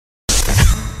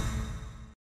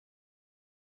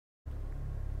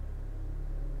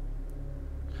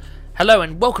Hello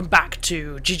and welcome back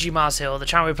to GGMarZhill, the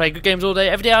channel where we play good games all day,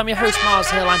 every day. I'm your host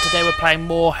MarzHill, and today we're playing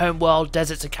more Homeworld,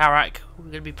 Deserts of Kharak. We're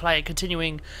going to be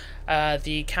continuing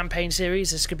the campaign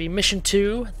series. This could be Mission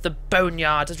 2, the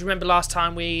Boneyard. As you remember last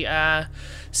time we got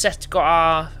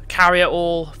our carrier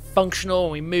all functional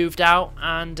and we moved out,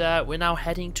 and we're now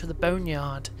heading to the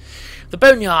Boneyard. The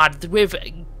Boneyard, with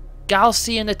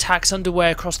Galcian attacks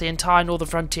underway across the entire northern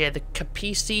frontier, the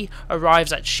Capisi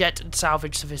arrives at Shet and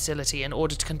salvage the facility in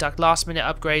order to conduct last-minute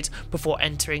upgrades before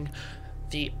entering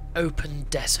the open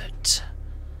desert.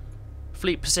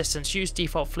 Fleet persistence. Use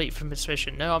default fleet for this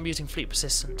mission. No, I'm using fleet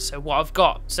persistence. So what I've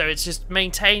got. So it's just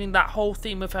maintaining that whole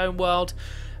theme of Homeworld,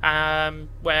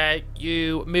 where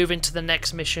you move into the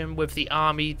next mission with the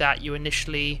army that you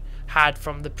initially had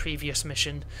from the previous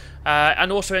mission,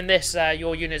 and also in this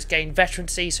your units gain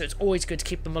veterancy, so it's always good to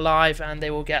keep them alive, and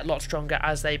they will get a lot stronger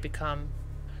as they become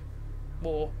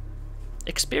more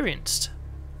experienced.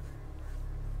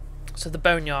 So the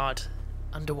Boneyard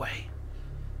underway.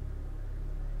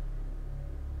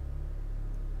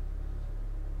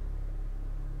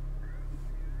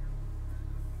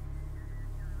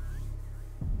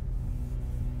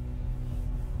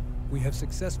 We have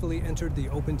successfully entered the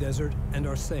open desert and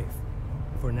are safe,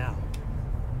 for now.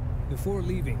 Before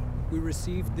leaving, we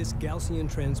received this Galcian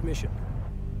transmission.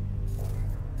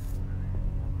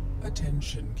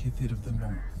 Attention, Kithid of the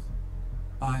North.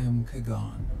 I am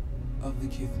Kagan, of the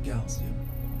Kith Galcian,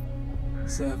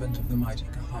 servant of the mighty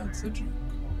Kahad-Sajuk.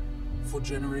 For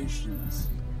generations,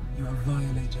 you have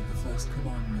violated the first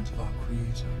commandment of our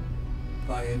Creator.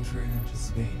 By entering into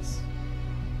space,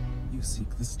 you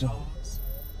seek the stars.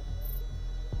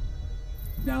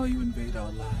 Now you invade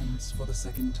our lands for the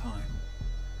second time.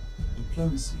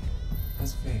 Diplomacy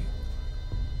has failed.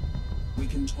 We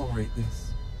can tolerate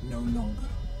this no longer.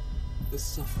 The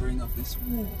suffering of this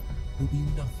war will be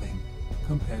nothing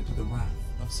compared to the wrath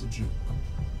of Sajuk.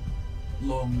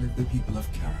 Long live the people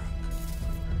of Kharak.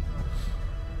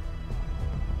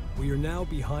 We are now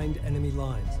behind enemy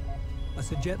lines. A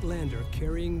Sajet lander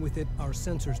carrying with it our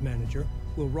sensors manager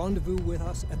will rendezvous with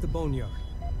us at the Boneyard,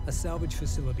 a salvage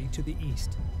facility to the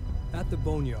east. At the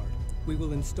Boneyard, we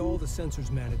will install the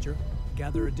sensors manager,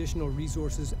 gather additional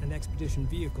resources and expedition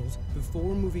vehicles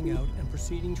before moving out and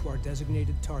proceeding to our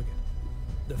designated target.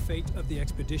 The fate of the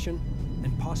expedition,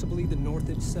 and possibly the North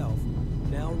itself,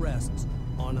 now rests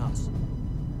on us.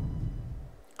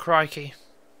 Crikey.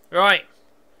 Right,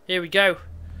 here we go.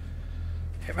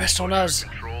 It rests on us.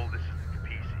 Control, this is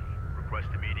Capisi. Request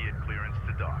immediate clearance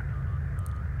to dock.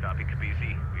 Copy,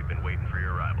 Capisi. We've been waiting for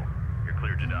your arrival. You're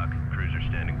cleared to dock. Cruiser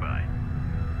standing by.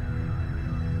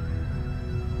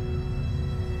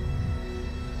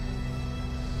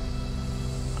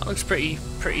 That looks pretty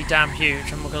damn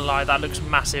huge, I'm not gonna lie, that looks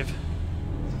massive.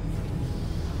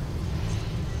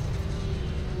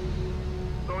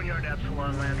 Boneyard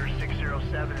Epsilon Lander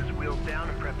 607 is wheeled down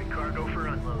and prepping cargo for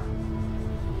unload.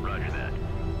 Roger that.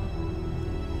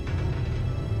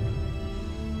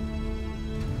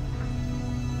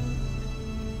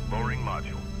 Lowering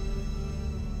module.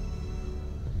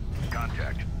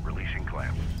 Contact. Releasing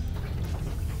clamps.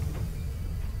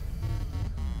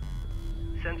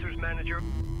 Sensors manager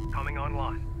coming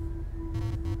online.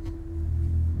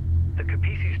 The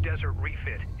Capisi's desert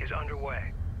refit is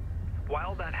underway.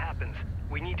 While that happens,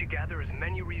 we need to gather as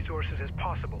many resources as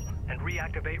possible and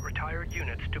reactivate retired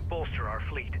units to bolster our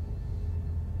fleet.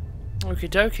 Okie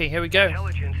dokie, here we go.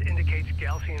 Intelligence indicates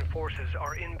Galcian forces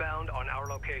are inbound on our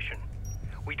location.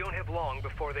 We don't have long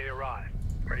before they arrive.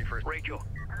 Ready for Rachel,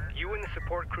 you and the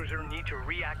support cruiser need to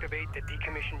reactivate the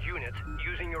decommissioned units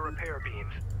using your repair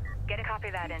beams. Get a copy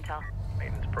of that intel.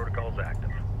 maintenance protocols active.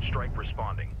 Strike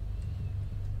responding.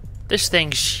 This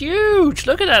thing's huge!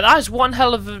 Look at that, that is one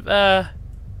hell of a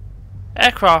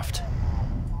aircraft.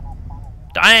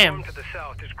 Damn! The storm to the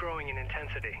south is growing in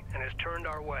intensity and has turned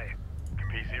our way.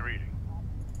 PC reading.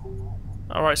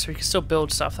 Alright, so we can still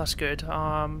build stuff, that's good.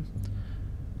 I'll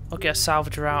get a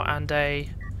salvager out and a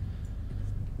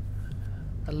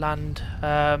land,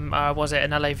 was it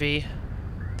an LAV?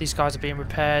 These guys are being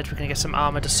repaired. We're going to get some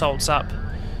armoured assaults up.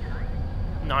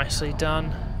 Nicely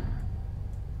done.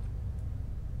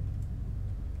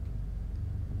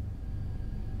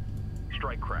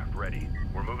 Strike craft ready.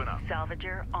 We're moving up.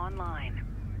 Salvager online.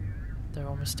 They're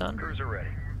almost done. Cruiser ready.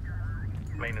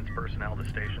 Maintenance personnel to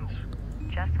stations.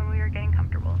 Just when we were getting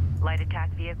comfortable. Light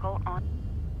attack vehicle on.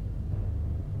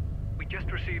 We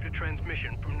just received a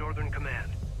transmission from Northern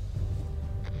Command.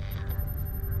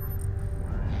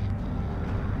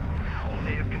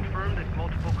 They have confirmed that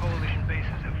multiple coalition bases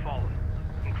have fallen,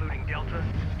 including Delta,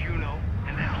 Juno,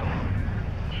 and Epsilon.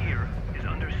 Here is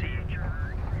under siege.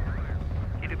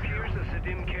 It appears that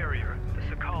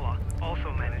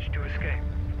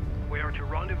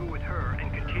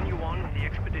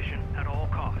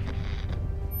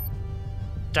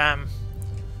Damn.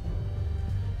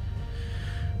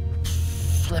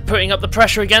 They're putting up the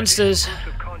pressure against us. Groups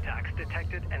of contacts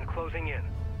detected and closing in.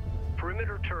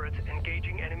 Perimeter turrets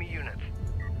engaging enemy units.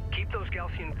 Keep those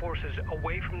Galcian forces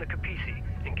away from the Capisi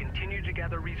and continue to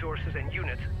gather resources and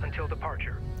units until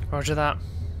departure. Roger that.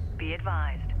 Be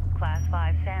advised. Class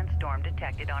 5 sandstorm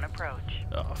detected on approach.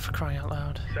 Oh, for crying out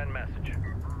loud. Send message.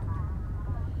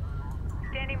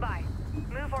 Standing by.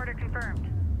 Move order confirmed.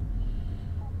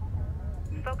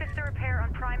 Focus the repair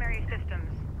on primary systems.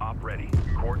 Op ready.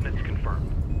 Coordinates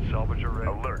confirmed. Salvage ready.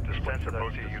 Alert. Sensor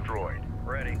OCU droid.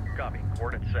 Ready. Copy.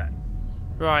 Coordinates set.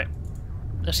 Right.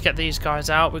 Let's get these guys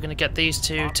out. We're going to get these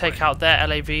to take out their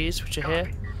LAVs, which are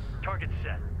here. Target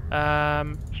set.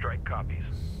 Strike copies.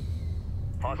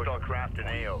 Hostile craft in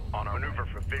AO. On our maneuver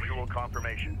for visual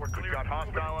confirmation. We've got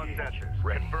hostile on sensors.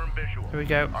 Confirm visual. Here we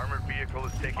go. Armored vehicle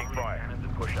is taking fire. Cannons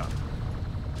and push up.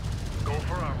 Go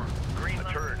for armor. Green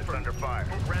turret is under fire.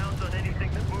 Put rounds on anything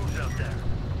that moves out there.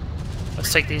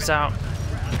 Let's take these out.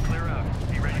 Clear out.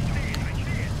 Be ready.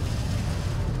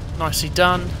 Nicely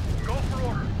done. Go for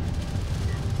order.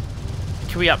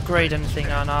 Can we upgrade anything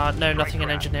on our... No, nothing in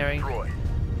engineering.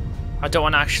 I don't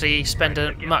want to actually spend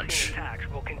much. Attacks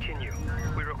will continue.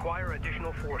 We require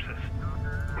additional forces.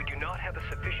 We do not have a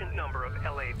sufficient number of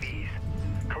LAVs.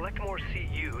 Collect more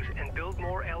CUs and build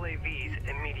more LAVs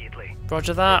immediately.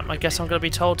 Roger that. I guess I'm going to be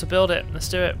told to build it. Let's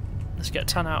do it. Let's get a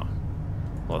ton out.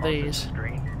 What are these?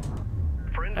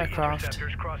 Friendly Aircraft.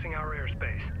 interceptors crossing our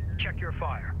airspace. Check your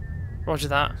fire. Roger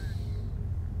that.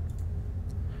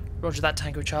 Roger that,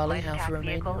 Tango Charlie. Light Alpha attack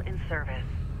vehicle Romeo. in service.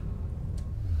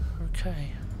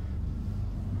 Okay.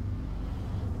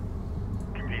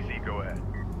 PC, go ahead.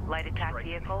 Light attack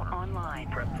vehicle online.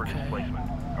 Prep for Okay. displacement.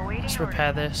 Awaiting Let's orders.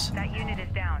 repair this. That unit is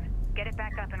down. Get it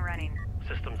back up and running.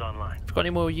 Systems online. Have we got any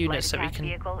more units Light that we attack can...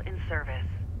 vehicle in service.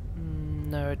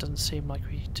 No, it doesn't seem like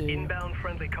we do. Inbound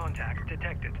friendly contact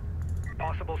detected.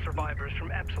 Possible survivors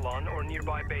from Epsilon or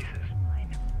nearby bases.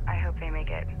 I hope they make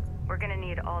it. We're gonna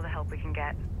need all the help we can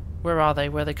get. Where are they?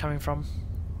 Where are they coming from?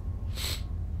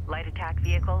 Light attack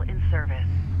vehicle in service.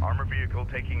 Armor vehicle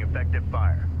taking effective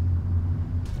fire.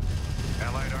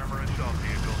 Allied armor assault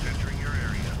vehicles entering your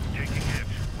area. Taking hits.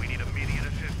 We need immediate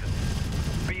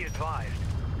assistance. Be advised.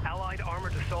 Allied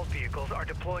armored assault vehicles are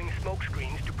deploying smoke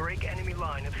screens to break enemy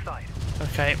line of sight.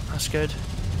 Okay, that's good.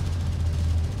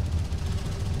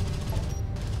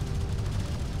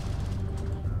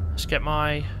 Let's get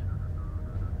my...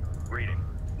 Reading.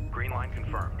 Green line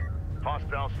confirmed.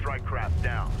 Hostile strike craft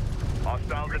down.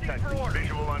 Hostile detected.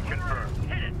 Visual unconfirmed.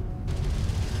 Hit it!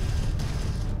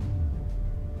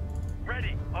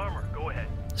 Ready. Armor. Go ahead.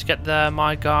 Let's get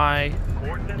my guy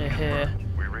Coordinates near here.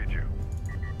 confirmed. We read you.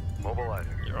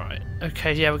 Mobilizing. Right.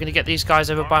 Okay, yeah, we're going to get these guys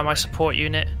over by my support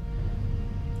unit.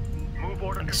 Move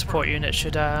order And the confirmed. support unit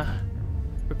should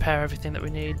repair everything that we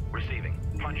need. Receiving.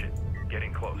 Punch it.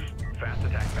 Getting close. Fast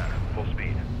attack pattern. Full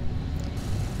speed.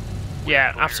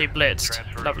 Yeah, Clear. absolutely blitzed.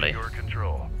 Transferring Lovely. to your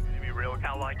control. Enemy rail.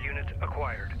 Allied units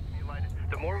acquired.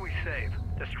 The more we save,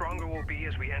 the stronger we'll be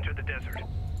as we enter the desert.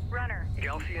 Runner.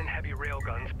 Galcian heavy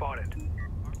railgun spotted.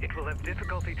 It will have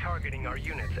difficulty targeting our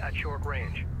units at short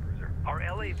range. Our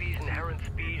LAV's inherent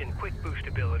speed and quick boost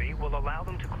ability will allow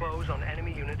them to close on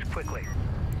enemy units quickly.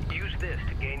 Use this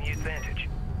to gain the advantage.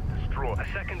 Destroy. A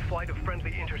second flight of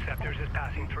friendly interceptors is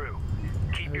passing through.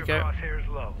 Keep There we your go. crosshairs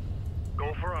low.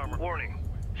 Go for armor. Warning.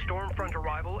 Storm front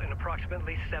arrival in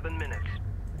approximately 7 minutes.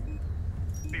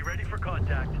 Be ready for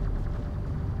contact.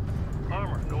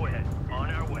 Armor, go ahead. On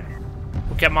our way.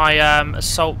 We'll get my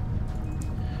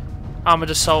armored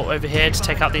assault over here to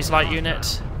take out these light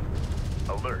units.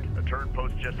 Alert. A turret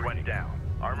post just went down.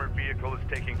 Armored vehicle is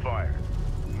taking fire.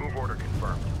 Move order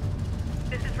confirmed.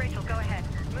 This is Rachel. Go ahead.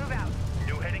 Move out.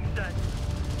 New heading set.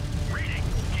 Reading.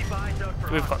 Keep eyes out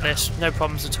for We've got this. No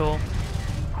problems at all.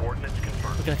 Coordinates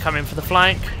confirmed. We're going to come in for the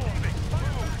flank.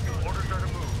 Orders are to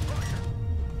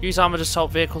move. Use armored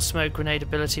assault vehicle smoke grenade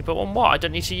ability, but on what? I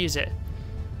don't need to use it.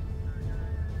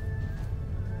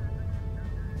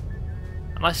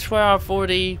 And I swear I've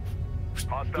already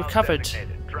Hostiles recovered.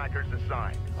 designated. Trackers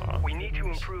assigned. Oh, We need to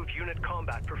improve unit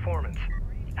combat performance.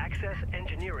 Access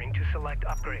engineering to select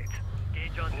upgrades.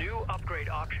 Gauge on new upgrade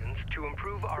options to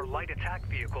improve our light attack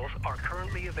vehicles are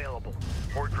currently available.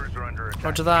 Port crews are under attack.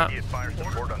 Roger that. Immediate fire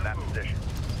support on that position.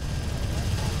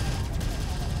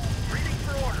 Reading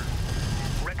for orders.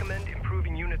 Recommend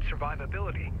improving unit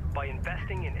survivability by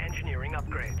investing in engineering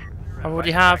upgrades. I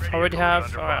already have.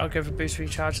 Alright, I'll go for boost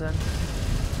recharge then.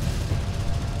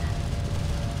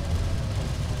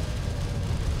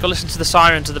 Go listen to the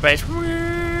sirens of the base.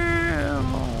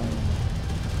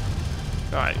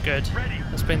 Right, good.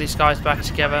 Let's bring these guys back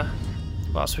together.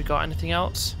 What else we got? Anything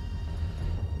else?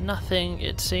 Nothing,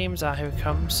 it seems. Ah, here it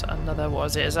comes. Another, what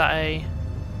is it? Is that a...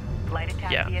 Light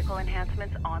attack vehicle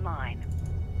enhancements online.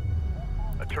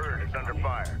 A turret is under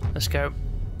fire. Let's go.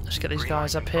 Let's get these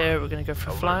guys up here. We're going to go for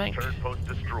a flank. Turret post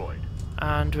destroyed.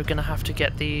 And we're going to have to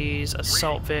get these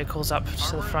assault vehicles up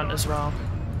to the front as well.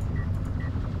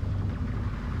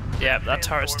 Yeah, that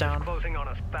turret's down. Closing on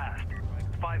us fast.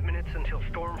 5 minutes until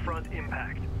Stormfront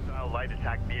impact. Light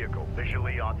attack vehicle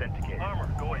visually authenticated.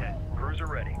 Armor, go ahead. Cruiser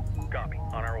ready. Copy.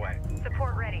 On our way.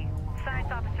 Support ready.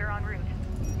 Science officer en route.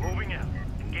 Moving out.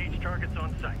 Engage targets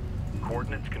on site.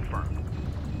 Coordinates confirmed.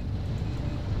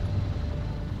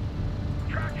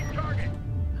 Tracking target.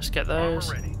 Let's get those.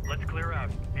 Armor ready. Let's clear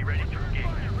out. Be ready to engage.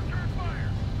 Return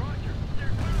fire. Roger.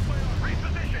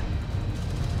 Reposition.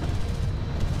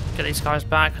 Get these guys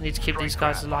back. I need to keep these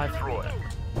guys alive. Destroyed.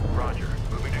 Roger.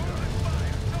 Moving to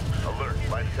gun. Alert.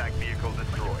 Light attack vehicle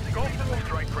destroyed. Go for the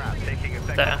strike craft taking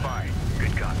effective There. fire.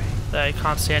 Good copy. There, you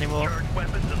can't see anymore. Charge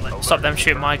weapons and let's Stop them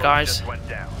shooting my guys. Just went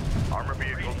down. Armor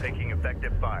vehicle taking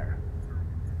effective fire.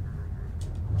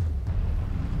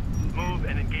 move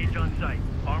and engage on site.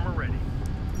 Armor ready.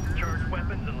 Charge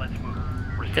weapons and let's move.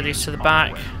 Get these to the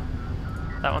back.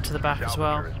 That one to the back as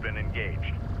well. Has been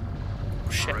engaged.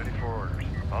 Shit. Ready for orders.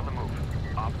 On the move.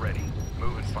 Op ready.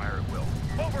 Move and fire at will.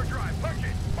 Overdrive. Push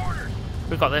it. Orders.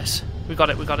 We got this. We got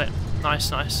it. We got it.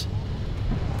 Nice, nice.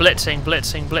 Blitzing,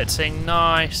 blitzing, blitzing.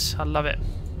 Nice. I love it.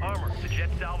 Armor to Jet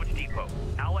Salvage Depot.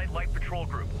 Allied Light Patrol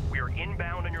Group. We are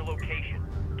inbound on your location.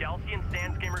 Galcian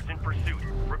Sandskimmers in pursuit.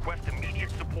 Request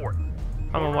immediate support.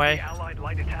 I'm away. The Allied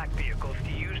light attack vehicles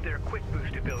to use their quick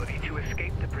boost ability to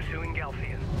escape the pursuing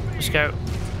Galcian. Let's go.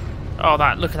 Oh,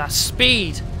 that! Look at that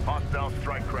speed. Hostile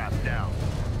strike craft down.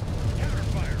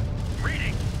 Counterfire.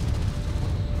 Reading.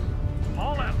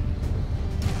 All out.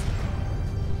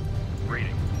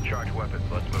 Reading. Charge weapons.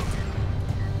 Let's move.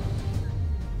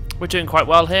 We're doing quite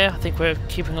well here. I think we're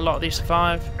keeping a lot of these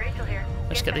alive. Rachel here.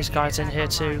 Let's get these guys in here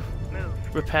to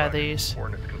Move. repair these.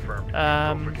 Coordinates confirmed.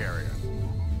 Um, Go for carrier.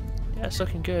 Yeah, it's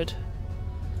looking good.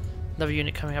 Another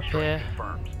unit coming up here.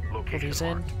 Confirmed. Pull Location these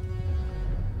in. marked.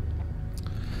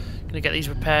 Gonna get these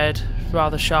repaired.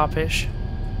 Rather sharpish.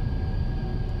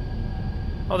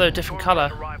 Oh, they're a different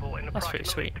colour. That's pretty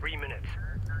sweet. 3 minutes.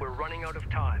 We're running out of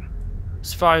time.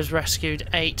 Survivors rescued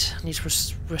 8. Need to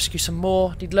rescue some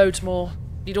more. Need loads more.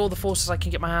 Need all the forces I can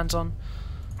get my hands on.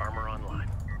 Armor online.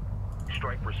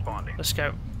 Strike responding. Let's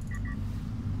go.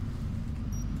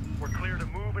 We're clear to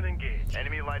move and engage.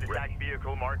 Enemy light attack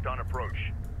vehicle marked on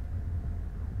approach.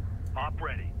 Op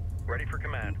ready. Ready for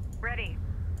command. Ready.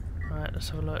 Alright, let's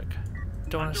have a look.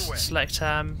 Don't want to Underway. select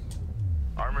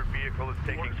Armored vehicle is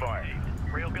taking Orders fire. received.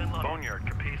 Railgun level. Boneyard,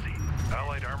 Capisi.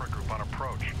 Allied armor group on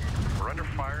approach. We're under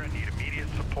fire and need immediate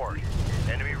support.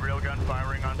 Enemy railgun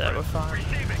firing on There, we're threat. fine.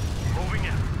 Receiving. Moving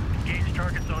out. Engage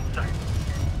targets on site.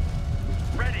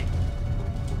 Ready.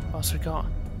 What else we got?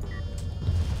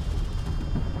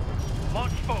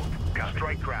 Launch boat. Got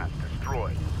strike craft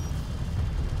destroyed.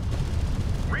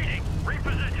 Reading.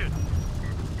 Reposition.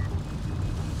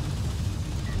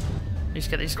 Let's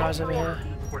get these guys Go over for here.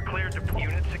 orders. We're cleared to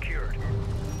unit secured.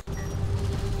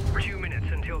 2 minutes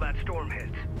until that storm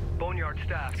hits. Boneyard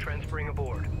staff transferring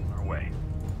aboard. Our way.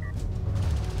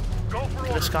 Go for Get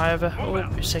orders. this guy over. Move Oh,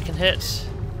 out. he's taking hits.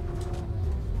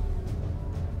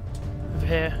 Over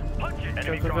here. Punch it.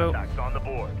 Enemy go, go. contacts on the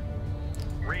board.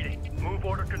 Reading. Move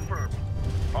order confirmed.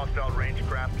 Hostile range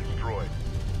craft destroyed.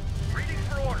 Reading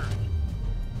for orders.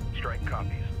 Strike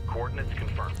copies. Coordinates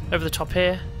confirmed. Over the top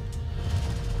here.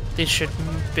 These should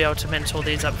be able to mentor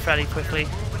these up fairly quickly.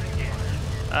 Move and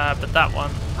engage. But that one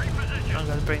Reposition. I'm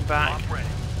going to bring back. Op ready.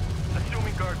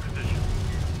 Assuming guard position.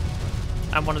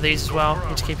 And one of these as well.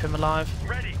 Need to keep him alive.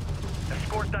 Ready.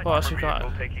 Escort that. What else we Armor got?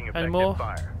 vehicle taking Any effective more?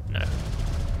 fire. No.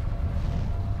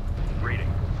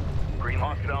 Reading. Green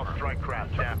hostile strike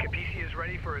craft down. Capisi is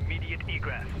ready for immediate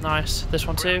egress. Nice. This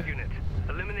one too. Ground units.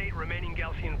 Eliminate remaining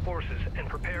Galcian forces and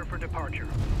prepare for departure.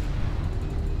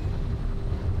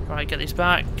 Right, get these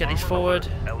back. Get these forward.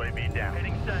 LAB down.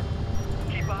 Heading set.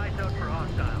 Keep eyes out for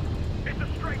hostiles. It's a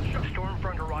straight shot.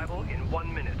 Stormfront arrival in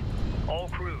 1 minute. All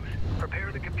crews,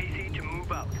 prepare the Capisi to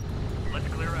move out. Let's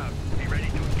clear out. Be ready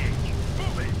to engage.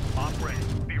 Moving. Op ready.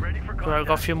 Be ready for contact. Right, we've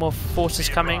got a few more forces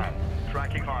coming.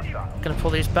 Tracking hostile. Gonna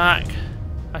pull these back.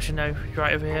 Actually, no.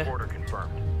 Right over here. Order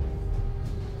confirmed.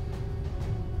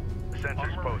 The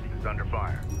sensors Armor post is under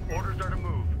fire. Orders are to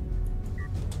move.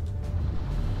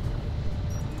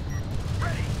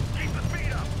 Ready. Keep the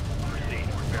speed up. Proceed.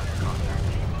 Prepare for contact.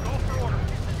 Go for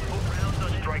orders. Move rounds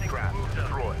on Strike anything craft that moves up.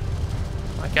 destroyed.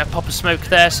 I get a pop of smoke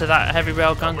there so that heavy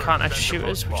railgun can't actually shoot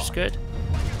us, which is good.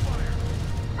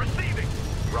 Fire. Receiving.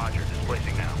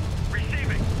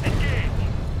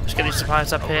 Let's get these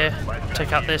supplies up here.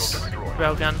 Take out this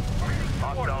railgun.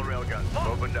 Hostile railgun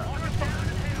opened up.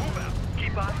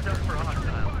 Keep eyes up for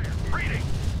hostile. Reading.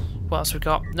 What else we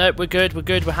got? Nope, we're good. We're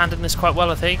good. We're handling this quite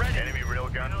well, I think. Enemy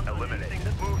railgun eliminated.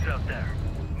 Moves out there.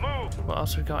 Move. What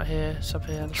else we got here? It's up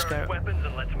here. Let's go. Weapons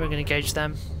and let's We're going to engage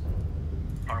them.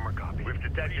 Armor copy. We've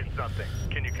detected something.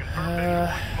 Can you confirm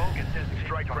that smoke is designated?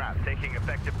 Strike craft taking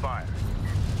effective fire.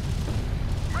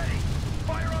 Ready.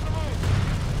 Fire on the move.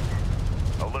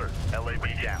 Alert.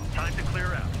 LAV down. Time to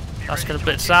clear out. That's going to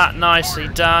blitz that. Nicely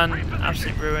done.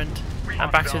 Absolutely ruined.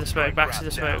 And back to the smoke. Back to the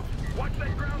smoke. Watch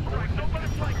that ground strike. Don't let it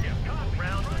flank you.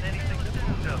 Round on anything that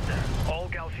moves out there. All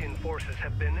Gaussian forces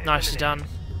have been Nicely done.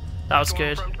 That was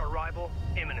good. Stormfront arrival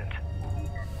imminent.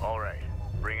 All right.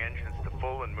 Bring engines to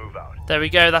full and move out. There we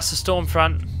go. That's the storm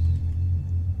front.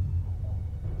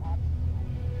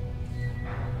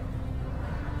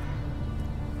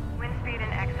 Wind speed in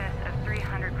excess of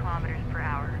 300 kilometers per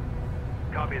hour.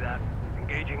 Copy that.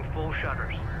 Engaging full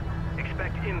shutters.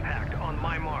 Expect impact on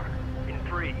my mark. In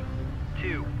 3,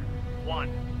 2, 1.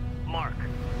 Mark.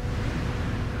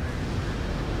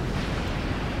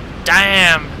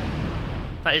 Damn!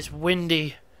 That is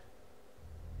windy.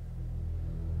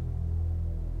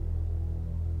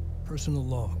 Personal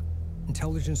log.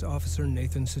 Intelligence Officer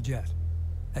Nathan Sajet.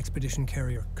 Expedition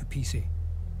Carrier Kapisi.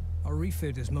 Our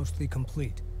refit is mostly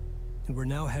complete, and we're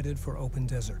now headed for open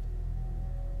desert.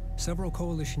 Several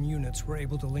Coalition units were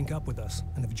able to link up with us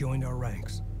and have joined our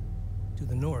ranks. To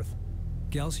the north,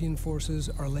 Gaussian forces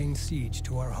are laying siege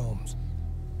to our homes.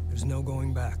 There's no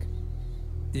going back.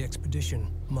 The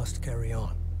expedition must carry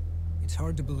on. It's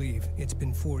hard to believe it's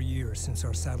been 4 years since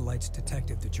our satellites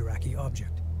detected the Jiraki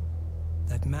object.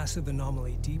 That massive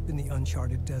anomaly deep in the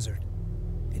uncharted desert.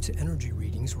 Its energy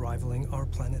readings rivaling our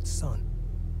planet's sun.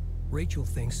 Rachel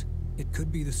thinks it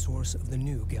could be the source of the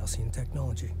new Gaussian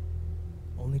technology.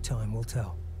 Only time will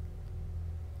tell.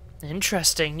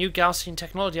 Interesting. New Gaussian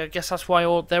technology. I guess that's why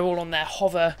they're all on their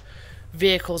hover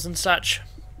vehicles and such.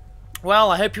 Well,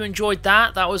 I hope you enjoyed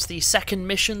that. That was the second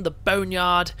mission, the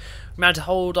Boneyard. We managed to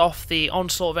hold off the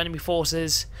onslaught of enemy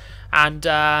forces and,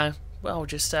 well,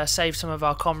 just save some of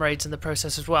our comrades in the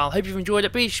process as well. Hope you've enjoyed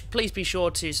it. Please be sure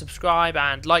to subscribe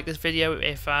and like this video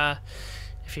if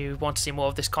you want to see more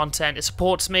of this content. It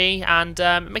supports me and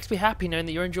it makes me happy knowing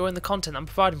that you're enjoying the content I'm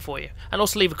providing for you. And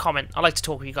also leave a comment. I like to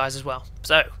talk with you guys as well.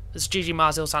 So, this is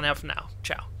GGMarZhill signing out for now.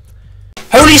 Ciao.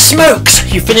 Holy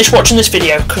smokes! You finished watching this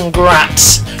video.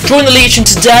 Congrats! Join the Legion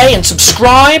today and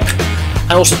subscribe.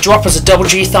 And also drop us a double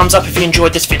G thumbs up if you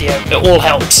enjoyed this video. It all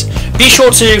helps. Be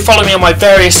sure to follow me on my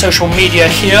various social media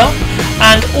here.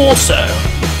 And also,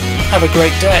 have a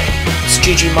great day. It's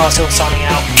GGMarZhill signing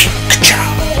out.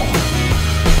 Ciao!